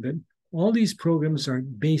up a little bit, all these programs are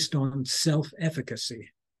based on self-efficacy.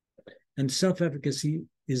 And self-efficacy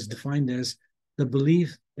is defined as the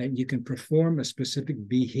belief that you can perform a specific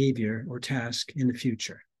behavior or task in the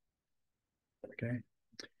future. Okay.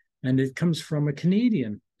 And it comes from a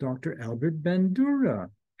Canadian, Dr. Albert Bandura.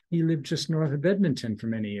 He lived just north of Edmonton for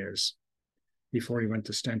many years before he went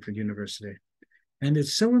to Stanford University. And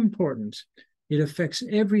it's so important. It affects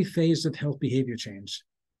every phase of health behavior change.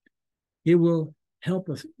 It will help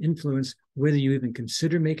influence whether you even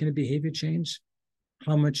consider making a behavior change,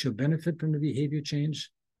 how much you'll benefit from the behavior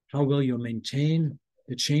change, how well you'll maintain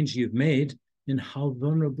the change you've made, and how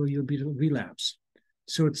vulnerable you'll be to relapse.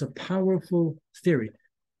 So it's a powerful theory.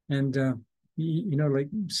 And, like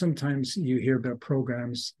sometimes you hear about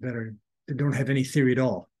programs that don't have any theory at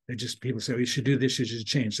all. They just, people say, oh, you should do this, you should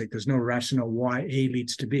change. Like there's no rationale why A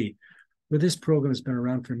leads to B. But this program has been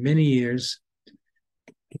around for many years.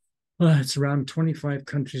 It's around 25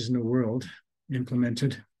 countries in the world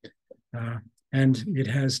implemented. And it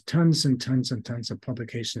has tons and tons and tons of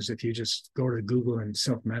publications. If you just go to Google and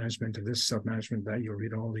self-management of this, self-management that, you'll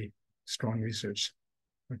read all the strong research.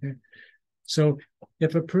 Okay. So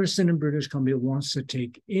if a person in British Columbia wants to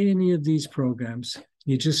take any of these programs,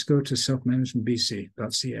 you just go to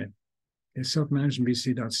selfmanagementbc.ca. It's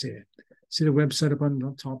selfmanagementbc.ca. See the website up on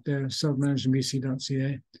the top there,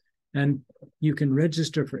 selfmanagementbc.ca. And you can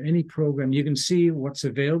register for any program. You can see what's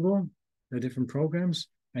available, the different programs,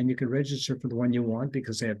 and you can register for the one you want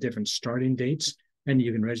because they have different starting dates. And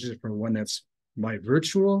you can register for one that's by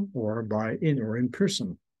virtual or in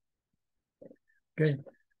person. Okay.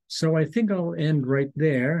 So I think I'll end right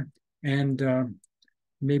there. And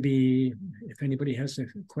maybe if anybody has a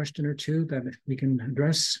question or two that we can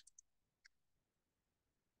address.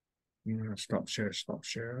 Stop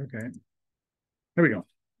share. Okay. There we go.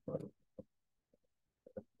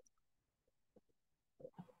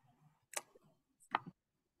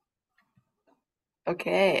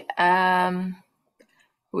 Okay.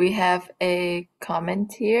 We have a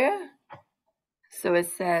comment here. So it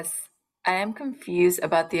says, I am confused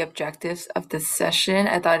about the objectives of this session.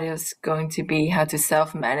 I thought it was going to be how to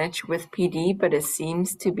self-manage with PD, but it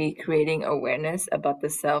seems to be creating awareness about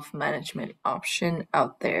the self-management option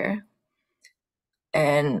out there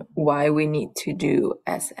and why we need to do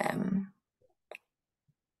SM.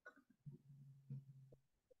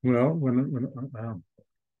 Well,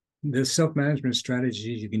 the self-management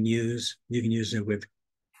strategies you can use it with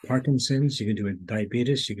Parkinson's, you can do it with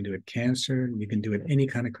diabetes, you can do it with cancer, you can do it any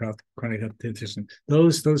kind of chronic health condition.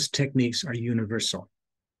 Those techniques are universal.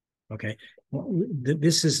 Okay, well,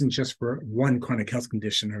 this isn't just for one chronic health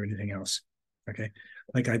condition or anything else. Okay,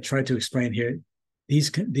 like I tried to explain here, these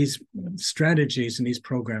strategies and these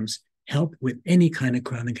programs help with any kind of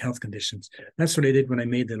chronic health conditions. That's what I did when I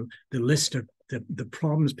made the list of the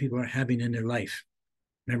problems people are having in their life.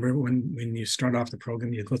 Remember when you start off the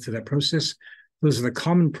program, you go through that process. Those are the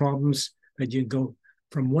common problems that you go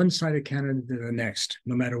from one side of Canada to the next,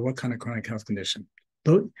 no matter what kind of chronic health condition.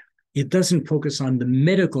 But it doesn't focus on the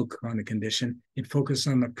medical chronic condition. It focuses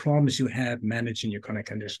on the problems you have managing your chronic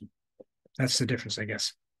condition. That's the difference, I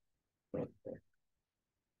guess.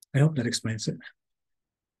 I hope that explains it.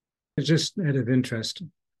 It's just out of interest.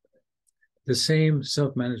 The same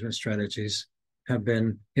self-management strategies have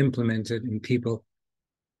been implemented in people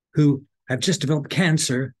who have just developed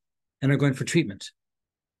cancer and are going for treatment.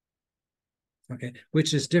 Okay,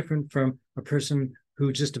 which is different from a person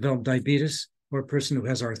who just developed diabetes or a person who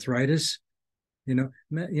has arthritis.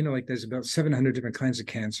 Like there's about 700 different kinds of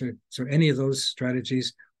cancer. So any of those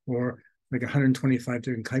strategies, or like 125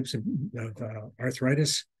 different types of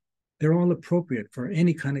arthritis, they're all appropriate for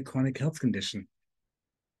any kind of chronic health condition.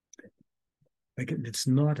 Like it's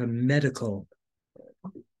not a medical.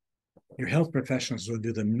 Your health professionals will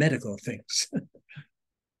do the medical things.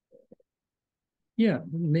 Yeah,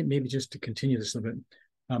 maybe just to continue this a little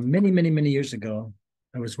bit. Many years ago,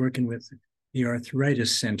 I was working with the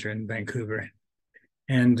Arthritis Center in Vancouver.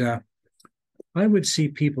 And I would see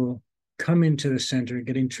people come into the center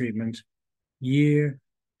getting treatment year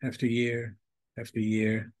after year after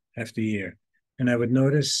year after year. And I would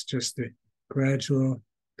notice just the gradual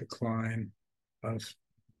decline of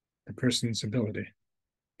the person's ability.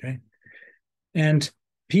 Okay. And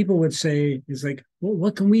people would say, it's like, well,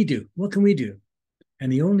 what can we do? What can we do?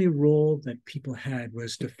 And the only role that people had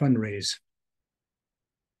was to fundraise.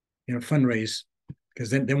 Fundraise, because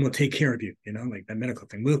then we'll take care of you, like that medical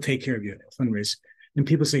thing. We'll take care of you, fundraise. And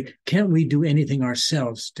people say, can't we do anything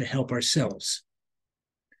ourselves to help ourselves?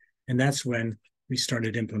 And that's when we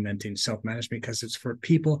started implementing self-management, because it's for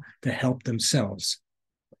people to help themselves.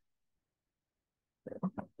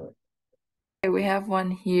 We have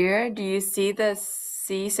one here. Do you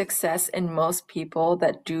see success in most people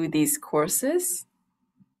that do these courses?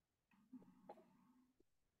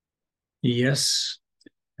 Yes.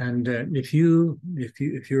 And if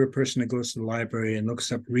you're a person that goes to the library and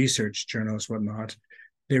looks up research journals, whatnot,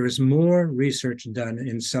 there is more research done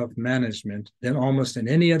in self-management than almost in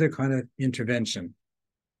any other kind of intervention.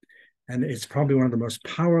 And it's probably one of the most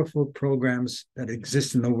powerful programs that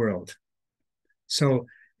exist in the world. So,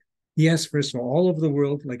 yes, first of all over the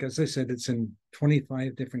world, like as I said, it's in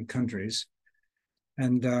 25 different countries.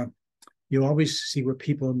 And you always see where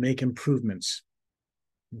people make improvements.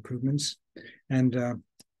 And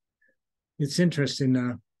it's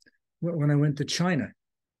interesting, when I went to China,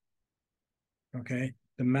 okay,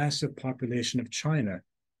 the massive population of China,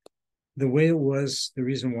 the way it was, the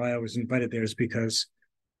reason why I was invited there is because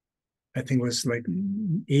I think it was like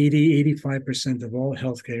 85% of all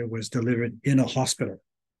healthcare was delivered in a hospital.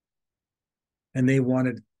 And they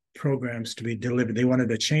wanted programs to be delivered. They wanted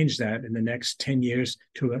to change that in the next 10 years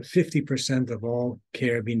to about 50% of all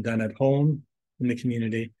care being done at home in the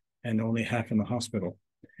community and only half in the hospital.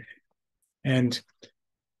 And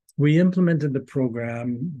we implemented the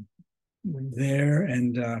program there,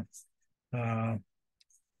 and a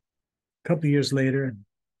couple of years later,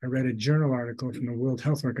 I read a journal article from the World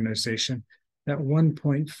Health Organization that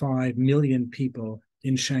 1.5 million people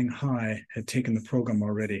in Shanghai had taken the program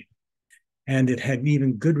already. And it had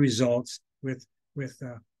even good results with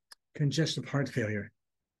congestive heart failure.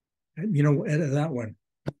 You know, that one.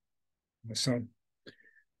 So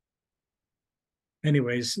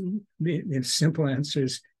anyways, the simple answer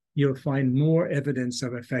is you'll find more evidence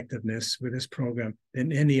of effectiveness with this program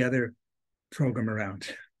than any other program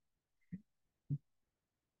around.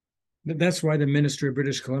 That's why the Minister of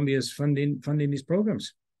British Columbia is funding these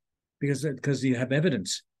programs, because you have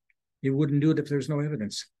evidence. You wouldn't do it if there's no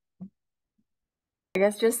evidence. I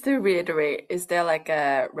guess just to reiterate, is there like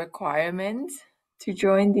a requirement to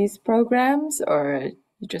join these programs, or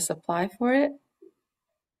you just apply for it?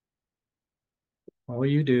 All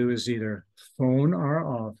you do is either phone our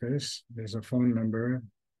office, there's a phone number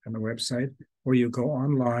on the website, or you go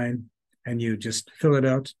online and you just fill it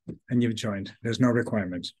out and you've joined. There's no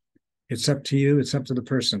requirements. It's up to you, it's up to the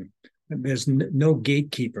person. There's no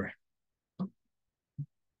gatekeeper.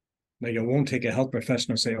 Like, it won't take a health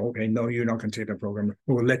professional say, okay, no, you're not going to take the program,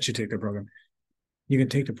 or we'll let you take the program. You can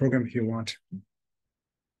take the program if you want.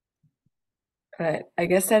 But I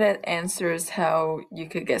guess that it answers how you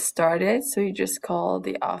could get started. So you just call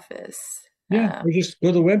the office. Yeah, or just go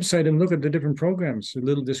to the website and look at the different programs, the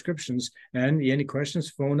little descriptions, and any questions,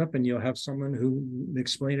 phone up and you'll have someone who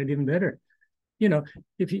explain it even better. You know,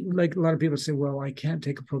 if you, like, a lot of people say, well, I can't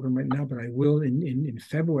take a program right now, but I will in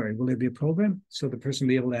February. Will there be a program? So the person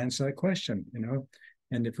will be able to answer that question, you know.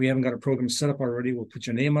 And if we haven't got a program set up already, we'll put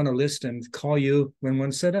your name on a list and call you when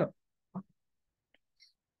one's set up.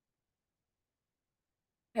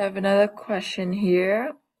 I have another question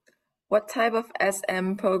here. What type of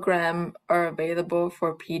SM program are available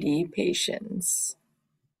for PD patients?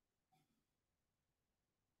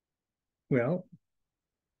 Well,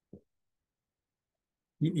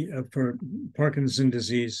 for Parkinson's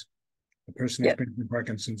disease, a person experiencing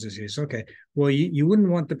Parkinson's disease. Okay. Well, you wouldn't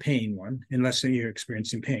want the pain one unless you're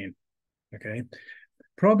experiencing pain. Okay.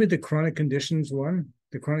 Probably the chronic conditions one,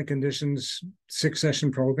 the chronic conditions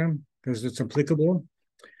 6-session program, because it's applicable.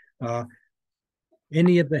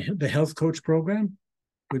 Any of the health coach program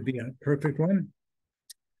would be a perfect one.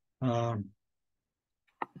 And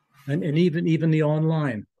even the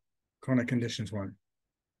online chronic conditions one,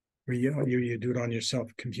 where you do it on your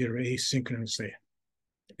computer asynchronously.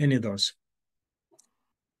 Any of those.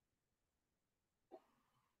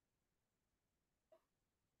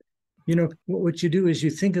 You know, what you do is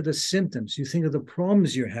you think of the symptoms, you think of the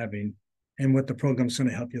problems you're having and what the program's going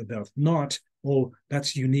to help you about. Not, oh,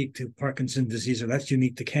 that's unique to Parkinson's disease or that's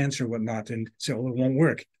unique to cancer or whatnot, and so it won't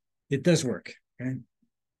work. It does work. Okay?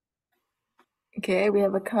 Okay, we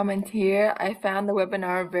have a comment here. I found the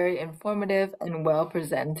webinar very informative and well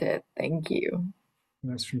presented. Thank you.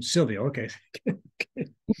 That's from Sylvia. Okay.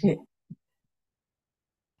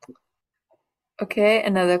 Okay,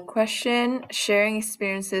 another question. Sharing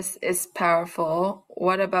experiences is powerful.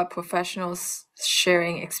 What about professionals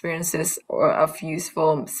sharing experiences or of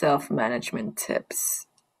useful self-management tips?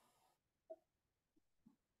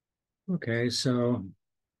 Okay, so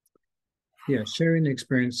yeah, sharing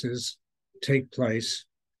experiences take place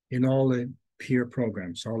in all the peer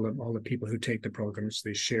programs, all the people who take the programs,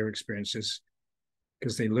 they share experiences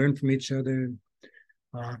because they learn from each other.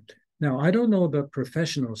 Now, I don't know about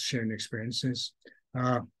professionals sharing experiences.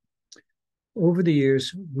 Over the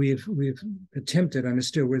years, we've attempted, and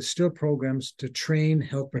we're still programs to train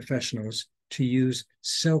health professionals to use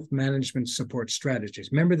self-management support strategies.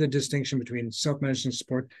 Remember the distinction between self-management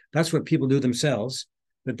support? That's what people do themselves.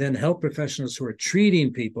 But then health professionals who are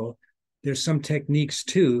treating people, there's some techniques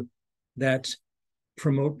too that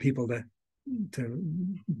promote people to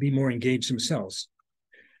be more engaged themselves.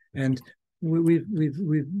 And we've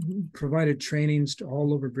provided trainings to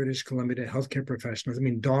all over British Columbia to healthcare professionals. I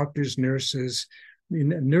mean, doctors, nurses. I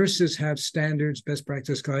mean, nurses have standards, best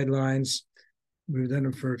practice guidelines. We've done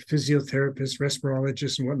them for physiotherapists,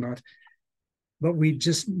 respirologists, and whatnot. But we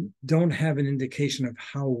just don't have an indication of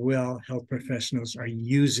how well health professionals are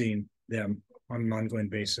using them on an ongoing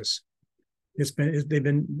basis. There's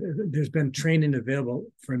been training available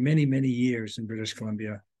for many, many years in British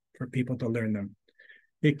Columbia for people to learn them.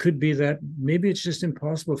 It could be that maybe it's just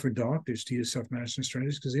impossible for doctors to use self-management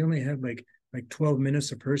strategies because they only have like 12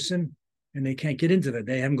 minutes a person and they can't get into that.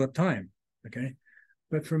 They haven't got time. Okay.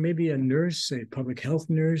 But for maybe a nurse, a public health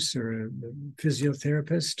nurse or a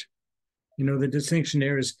physiotherapist, the distinction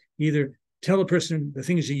there is either tell a person the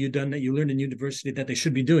things that you've done that you learned in university that they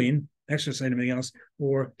should be doing, exercise and everything else,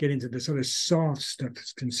 or get into this other soft stuff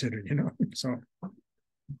that's considered, So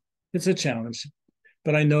it's a challenge.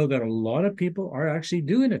 But I know that a lot of people are actually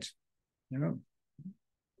doing it,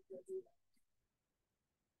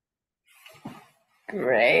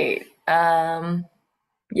 Great.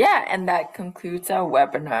 Yeah, and that concludes our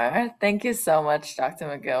webinar. Thank you so much, Dr.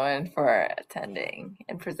 McGowan, for attending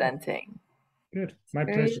and presenting. Good. My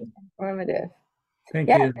Very pleasure. informative. Thank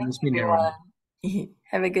Yeah, you. thank It's been everyone.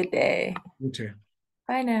 Have a good day. You too.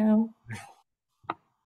 Bye now.